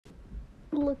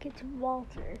Look, it's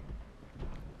Walter,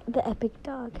 the epic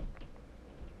dog.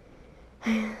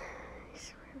 I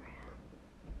swear.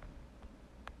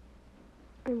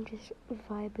 I'm just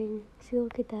vibing. See,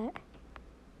 look at that.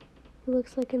 He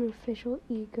looks like an official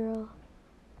e-girl.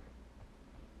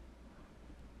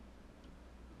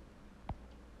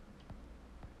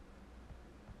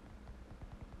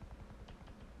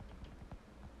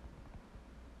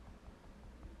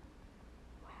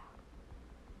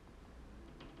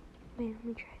 Wait, let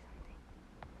me try something.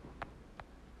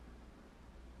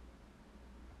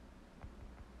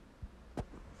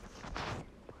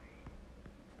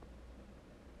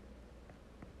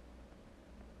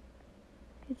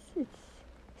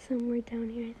 It's somewhere down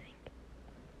here, I think.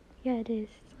 Yeah, it is.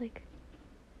 It's like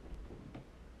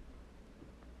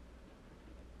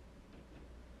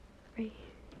right here.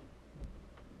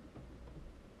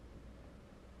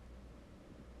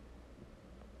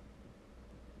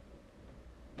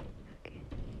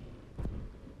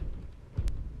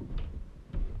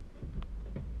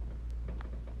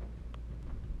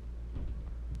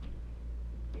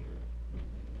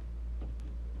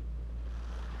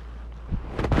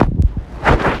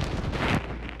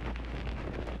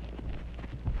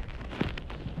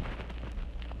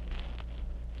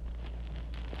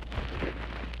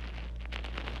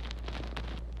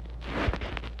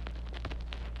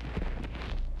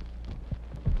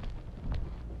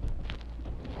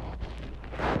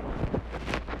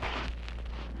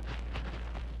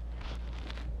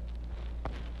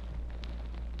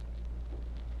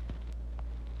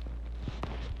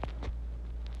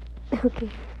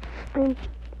 Okay, I'm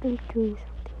doing something.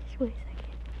 Just wait a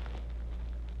second.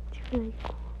 It's really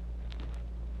cool.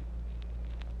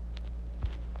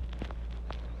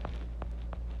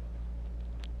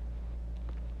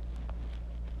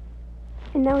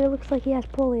 And now he looks like he has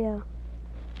polio.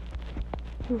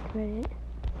 Look at it.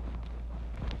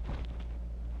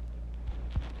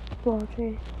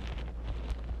 Walter.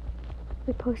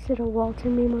 We posted a Walter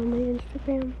meme on my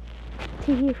Instagram.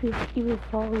 Teehee, if you even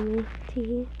follow me.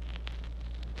 Teehee.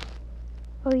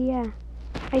 Oh yeah,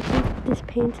 I did this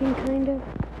painting kind of,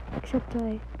 except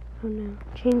I don't know,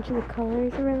 changed the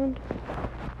colors around.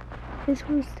 This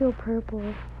one's still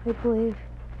purple, I believe.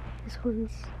 This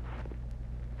one's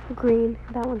green,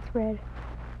 that one's red.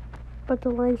 But the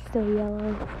line's still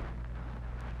yellow.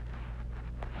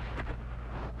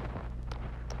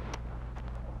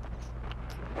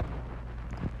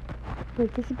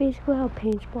 Like, this is basically how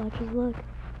paint splotches look.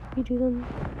 You do them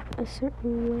a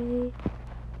certain way.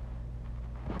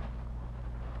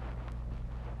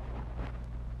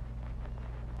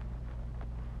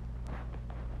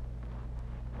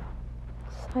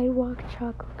 Sidewalk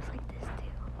chalk looks like this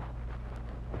too.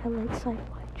 I like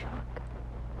sidewalk chalk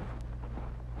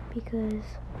because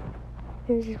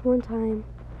there's this one time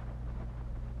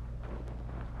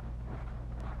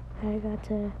that I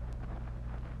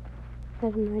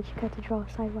don't know, I just got to draw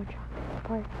sidewalk chalk at the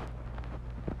park.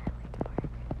 I like the park.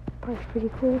 The park's pretty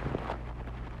cool.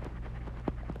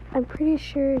 I'm pretty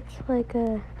sure it's like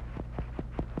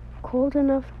cold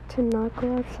enough to not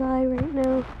go outside right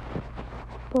now,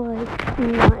 but like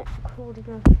not cold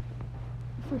enough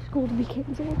for school to be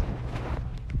canceled.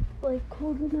 Like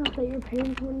cold enough that your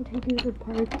parents wouldn't take you to the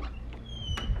park,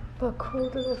 but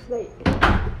cold enough that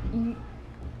you.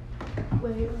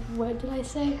 Wait, what did I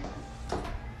say?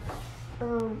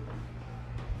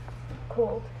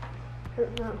 Cold. I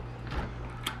don't know.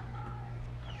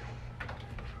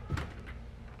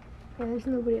 Yeah, there's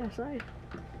nobody outside.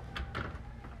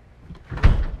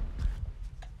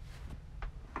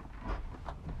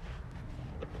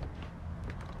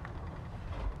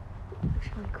 It's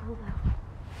really cool though.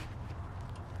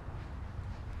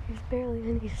 There's barely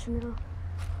any snow.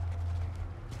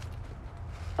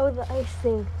 Oh, the ice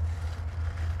thing.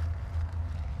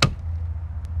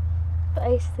 The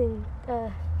ice thing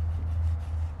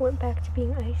went back to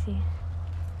being icy.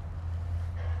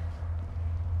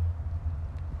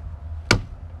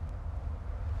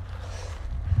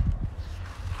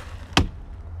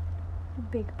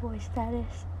 Big boy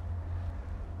status.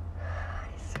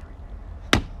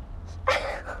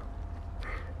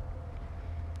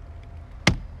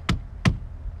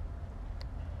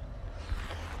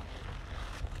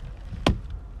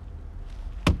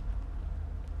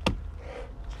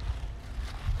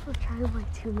 I'll try in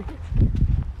like 2 minutes.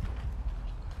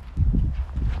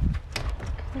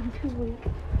 Because I'm too weak.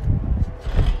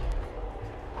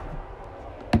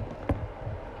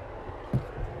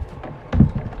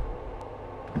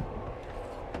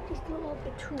 Just a little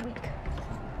bit too weak.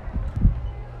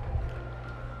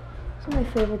 It's my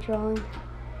favorite drawing.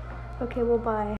 Okay, well, bye.